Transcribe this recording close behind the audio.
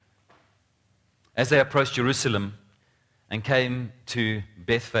As they approached Jerusalem and came to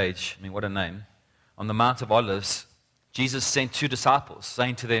Bethphage, what a name, on the Mount of Olives, Jesus sent 2 disciples,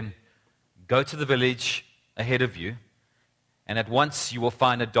 saying to them, "Go to the village ahead of you, and at once you will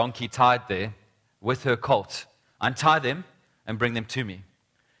find a donkey tied there with her colt. Untie them and bring them to me.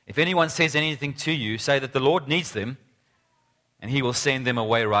 If anyone says anything to you, say that the Lord needs them, and he will send them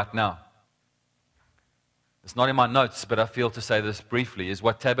away right now." It's not in my notes, but I feel to say this briefly, is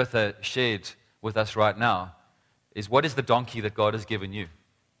what Tabitha shared with us right now, is what is the donkey that God has given you?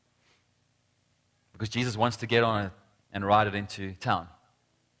 Because Jesus wants to get on it and ride it into town.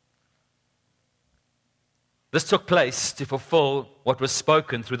 This took place to fulfill what was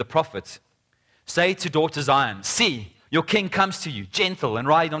spoken through the prophet. "Say to daughter Zion, see, your king comes to you, gentle and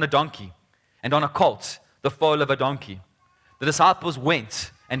riding on a donkey, and on a colt, the foal of a donkey." The disciples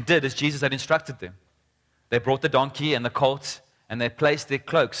went and did as Jesus had instructed them. They brought the donkey and the colt, and they placed their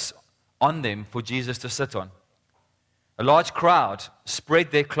cloaks on them for Jesus to sit on. A large crowd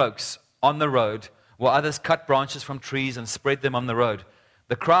spread their cloaks on the road, while others cut branches from trees and spread them on the road.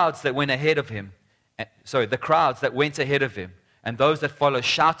 The crowds that went ahead of him, and those that followed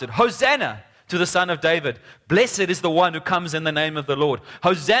shouted, "Hosanna to the Son of David! Blessed is the one who comes in the name of the Lord!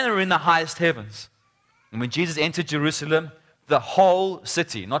 Hosanna in the highest heavens!" And when Jesus entered Jerusalem, the whole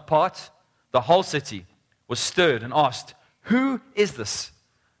city, not part, the whole city was stirred and asked, "Who is this?"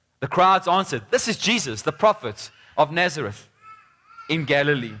 The crowds answered, "This is Jesus, the prophet of Nazareth in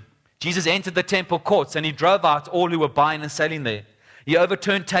Galilee." Jesus entered the temple courts and he drove out all who were buying and selling there. He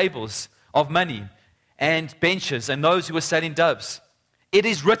overturned tables of money and benches and those who were selling doves. "It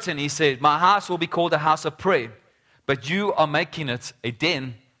is written," he said, "my house will be called a house of prayer, but you are making it a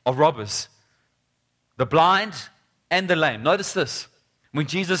den of robbers." The blind and the lame. Notice this. When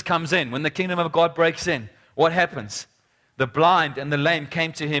Jesus comes in, when the kingdom of God breaks in, what happens? The blind and the lame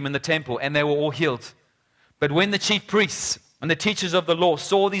came to him in the temple and they were all healed. But when the chief priests and the teachers of the law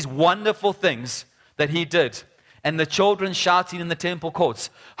saw these wonderful things that he did, and the children shouting in the temple courts,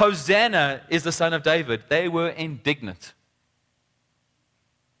 "Hosanna is the Son of David," they were indignant.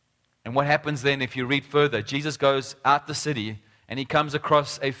 And what happens then if you read further? Jesus goes out the city and he comes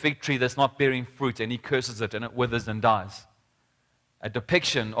across a fig tree that's not bearing fruit and he curses it and it withers and dies. A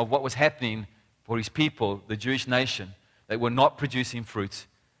depiction of what was happening for his people, the Jewish nation, that were not producing fruit.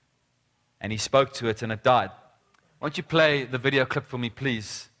 And he spoke to it and it died. Won't you play the video clip for me,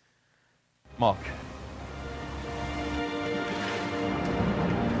 please, Mark?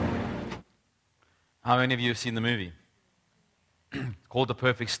 How many of you have seen the movie? It's called The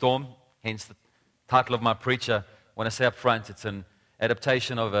Perfect Storm, hence the title of my preacher. I want to say up front, it's an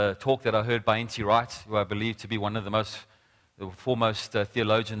adaptation of a talk that I heard by N.T. Wright, who I believe to be one of the foremost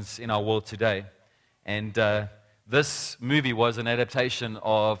theologians in our world today. And this movie was an adaptation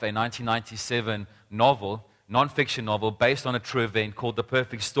of a 1997 novel, non-fiction novel, based on a true event called The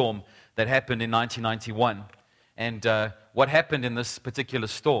Perfect Storm that happened in 1991. And what happened in this particular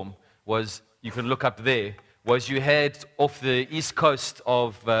storm was, you can look up there, was you had off the east coast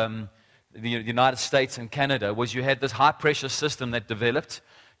of the United States and Canada, was you had this high-pressure system that developed.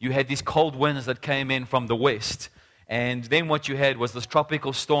 You had these cold winds that came in from the west. And then what you had was this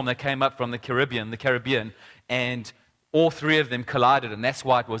tropical storm that came up from the Caribbean, and all three of them collided, and that's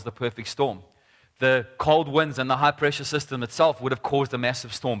why it was the perfect storm. The cold winds and the high-pressure system itself would have caused a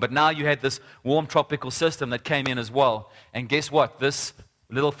massive storm. But now you had this warm tropical system that came in as well. And guess what? This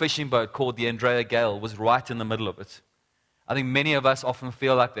little fishing boat called the Andrea Gale was right in the middle of it. I think many of us often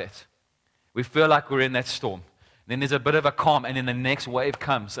feel like that. We feel like we're in that storm. Then there's a bit of a calm, and then the next wave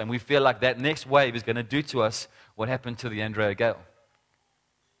comes, and we feel like that next wave is going to do to us what happened to the Andrea Gale.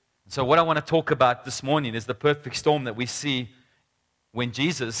 So what I want to talk about this morning is the perfect storm that we see when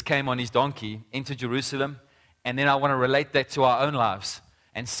Jesus came on his donkey into Jerusalem, and then I want to relate that to our own lives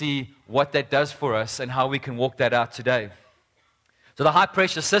and see what that does for us and how we can walk that out today. So the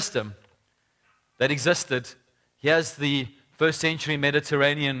high-pressure system that existed, here's the first century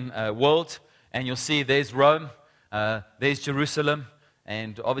Mediterranean world, and you'll see there's Rome, there's Jerusalem,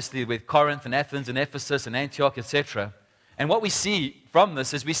 and obviously with Corinth and Athens and Ephesus and Antioch, etc. And what we see from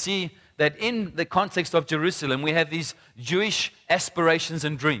this is we see that in the context of Jerusalem, we have these Jewish aspirations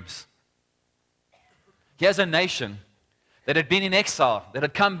and dreams. Here's a nation that had been in exile, that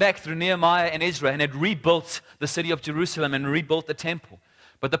had come back through Nehemiah and Ezra and had rebuilt the city of Jerusalem and rebuilt the temple.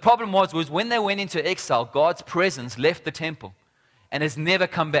 But the problem was when they went into exile, God's presence left the temple and has never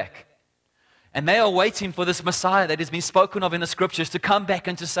come back. And they are waiting for this Messiah that has been spoken of in the scriptures to come back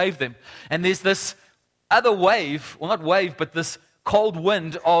and to save them. And there's this other wave, well not wave, but this cold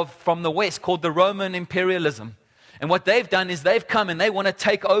wind from the west called the Roman imperialism. And what they've done is they've come and they want to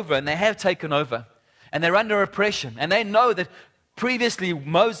take over, and they have taken over. And they're under oppression. And they know that previously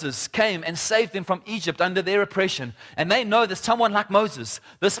Moses came and saved them from Egypt under their oppression. And they know that someone like Moses,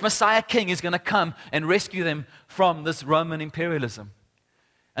 this Messiah king, is going to come and rescue them from this Roman imperialism.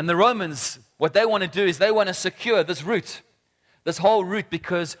 And the Romans, what they want to do is they want to secure this route, this whole route,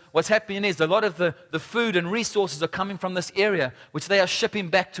 because what's happening is a lot of the food and resources are coming from this area, which they are shipping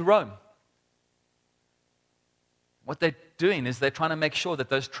back to Rome. What they're doing is they're trying to make sure that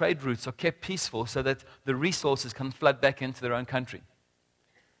those trade routes are kept peaceful so that the resources can flood back into their own country.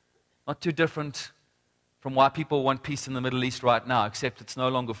 Not too different from why people want peace in the Middle East right now, except it's no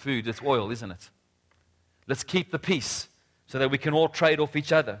longer food, it's oil, isn't it? Let's keep the peace so that we can all trade off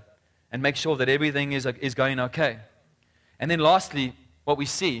each other and make sure that everything is going okay. And then lastly, what we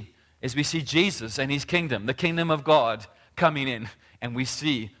see is we see Jesus and his kingdom, the kingdom of God, coming in, and we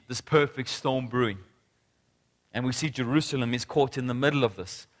see this perfect storm brewing. And we see Jerusalem is caught in the middle of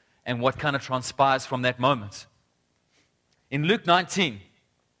this, and what kind of transpires from that moment. In Luke 19,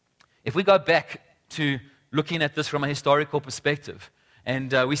 if we go back to looking at this from a historical perspective,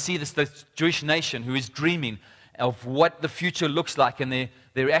 and we see this Jewish nation who is dreaming of what the future looks like and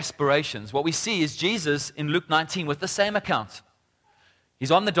their aspirations. What we see is Jesus in Luke 19 with the same account.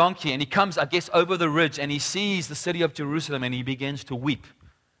 He's on the donkey and he comes, I guess, over the ridge and he sees the city of Jerusalem and he begins to weep.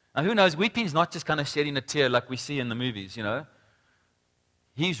 Now, who knows, weeping is not just kind of shedding a tear like we see in the movies, you know.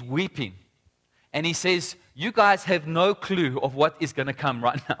 He's weeping. And he says, you guys have no clue of what is going to come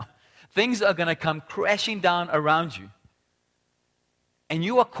right now. Things are going to come crashing down around you. And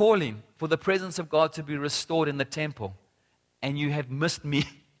you are calling for the presence of God to be restored in the temple. And you have missed me.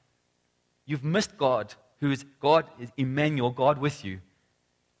 You've missed God, who is God, is Emmanuel, God with you,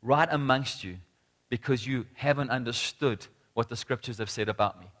 right amongst you, because you haven't understood what the scriptures have said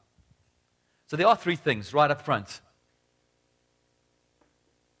about me. So there are three things right up front.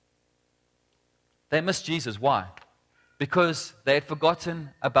 They missed Jesus. Why? Because they had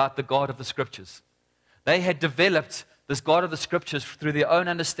forgotten about the God of the scriptures. They had developed this God of the scriptures through their own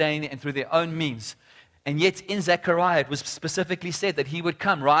understanding and through their own means. And yet in Zechariah it was specifically said that he would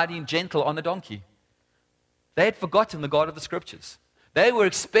come riding gentle on a donkey. They had forgotten the God of the scriptures. They were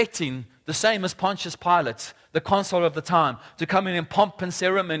expecting the same as Pontius Pilate, the consul of the time, to come in pomp and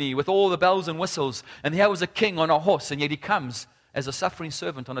ceremony with all the bells and whistles. And here was a king on a horse, and yet he comes as a suffering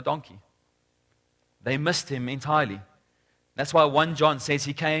servant on a donkey. They missed him entirely. That's why 1 John says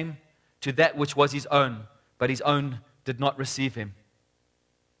he came to that which was his own, but his own did not receive him.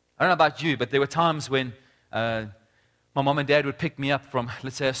 I don't know about you, but there were times when my mom and dad would pick me up from,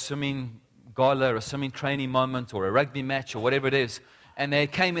 let's say, a swimming gala or a swimming training moment or a rugby match or whatever it is, and they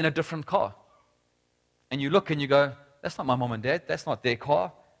came in a different car. And you look and you go, that's not my mom and dad, that's not their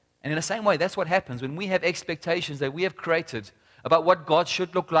car. And in the same way, that's what happens when we have expectations that we have created about what God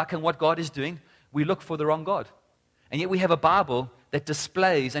should look like and what God is doing. We look for the wrong God. And yet we have a Bible that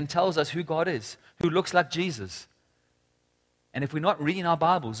displays and tells us who God is, who looks like Jesus. And if we're not reading our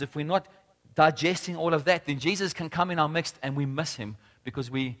Bibles, if we're not digesting all of that, then Jesus can come in our midst and we miss him because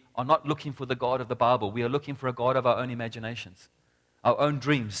we are not looking for the God of the Bible. We are looking for a God of our own imaginations, our own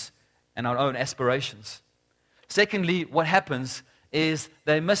dreams, and our own aspirations. Secondly, what happens is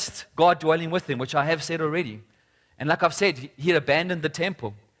they missed God dwelling with them, which I have said already. And like I've said, he had abandoned the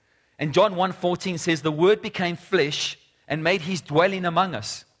temple. And John 1:14 says, the Word became flesh and made his dwelling among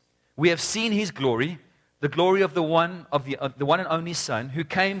us. We have seen his glory, the glory of the one and only Son, who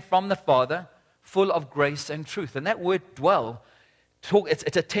came from the Father, full of grace and truth. And that word dwell,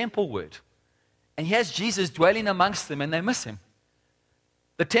 it's a temple word. And here's Jesus dwelling amongst them, and they miss him.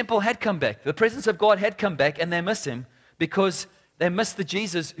 The temple had come back. The presence of God had come back, and they miss him because they missed the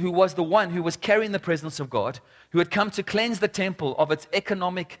Jesus who was the one who was carrying the presence of God, who had come to cleanse the temple of its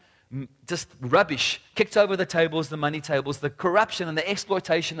economic just rubbish, kicked over the tables, the money tables, the corruption and the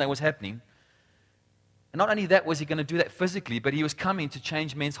exploitation that was happening. And not only that was he going to do that physically, but he was coming to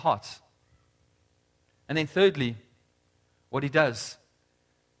change men's hearts. And then thirdly, what he does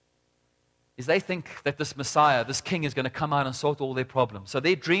is they think that this Messiah, this King, is going to come out and sort all their problems. So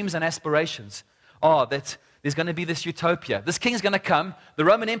their dreams and aspirations are that there's going to be this utopia. This King's going to come, the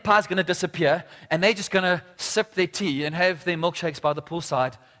Roman Empire is going to disappear, and they're just going to sip their tea and have their milkshakes by the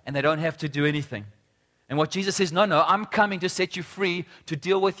poolside, and they don't have to do anything. And what Jesus says, no, I'm coming to set you free, to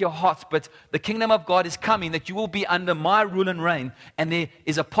deal with your hearts, but the kingdom of God is coming, that you will be under my rule and reign, and there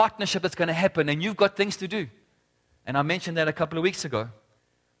is a partnership that's going to happen, and you've got things to do. And I mentioned that a couple of weeks ago.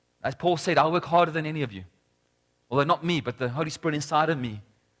 As Paul said, I work harder than any of you. Although not me, but the Holy Spirit inside of me.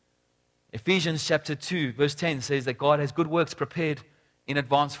 Ephesians chapter 2, verse 10 says that God has good works prepared in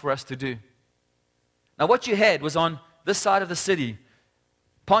advance for us to do. Now, what you had was on this side of the city,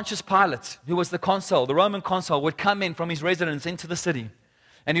 Pontius Pilate, who was the consul, the Roman consul, would come in from his residence into the city.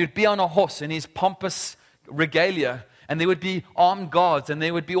 And he would be on a horse in his pompous regalia. And there would be armed guards, and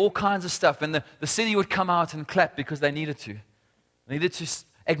there would be all kinds of stuff. And the city would come out and clap because they needed to. They needed to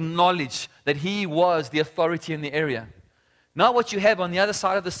acknowledge that he was the authority in the area. Now what you have on the other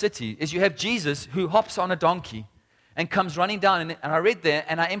side of the city is you have Jesus who hops on a donkey and comes running down. And I read there,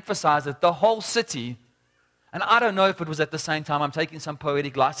 and I emphasize that the whole city, and I don't know if it was at the same time, I'm taking some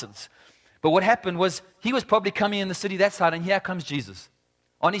poetic license. But what happened was he was probably coming in the city that side, and here comes Jesus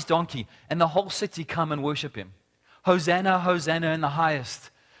on his donkey. And the whole city come and worship him. Hosanna, Hosanna in the highest.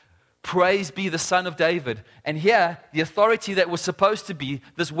 Praise be the Son of David. And here, the authority that was supposed to be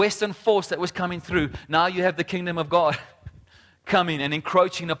this Western force that was coming through, now you have the kingdom of God coming and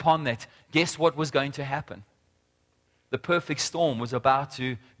encroaching upon that. Guess what was going to happen? The perfect storm was about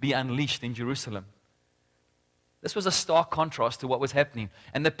to be unleashed in Jerusalem. This was a stark contrast to what was happening.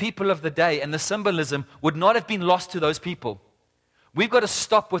 And the people of the day and the symbolism would not have been lost to those people. We've got to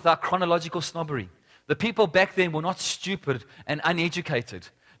stop with our chronological snobbery. The people back then were not stupid and uneducated.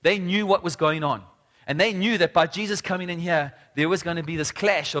 They knew what was going on. And they knew that by Jesus coming in here, there was going to be this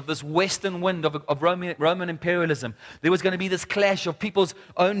clash of this western wind of Roman imperialism. There was going to be this clash of people's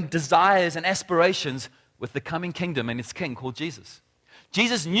own desires and aspirations with the coming kingdom and its king called Jesus.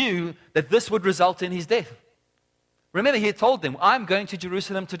 Jesus knew that this would result in his death. Remember, he had told them, I'm going to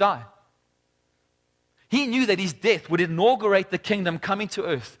Jerusalem to die. He knew that his death would inaugurate the kingdom coming to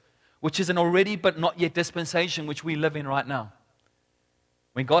earth, which is an already but not yet dispensation which we live in right now.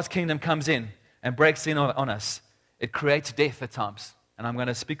 When God's kingdom comes in and breaks in on us, it creates death at times. And I'm going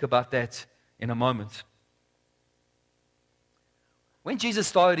to speak about that in a moment. When Jesus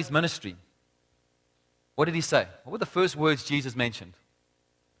started his ministry, what did he say? What were the first words Jesus mentioned?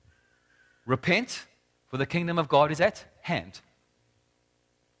 Repent, for the kingdom of God is at hand.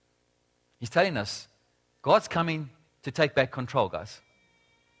 He's telling us, God's coming to take back control, guys.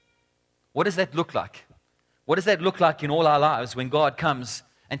 What does that look like? What does that look like in all our lives when God comes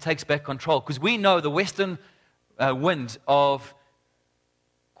and takes back control? Because we know the western wind of,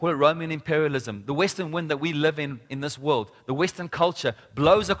 call it Roman imperialism, the western wind that we live in this world, the western culture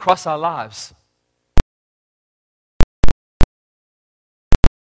blows across our lives.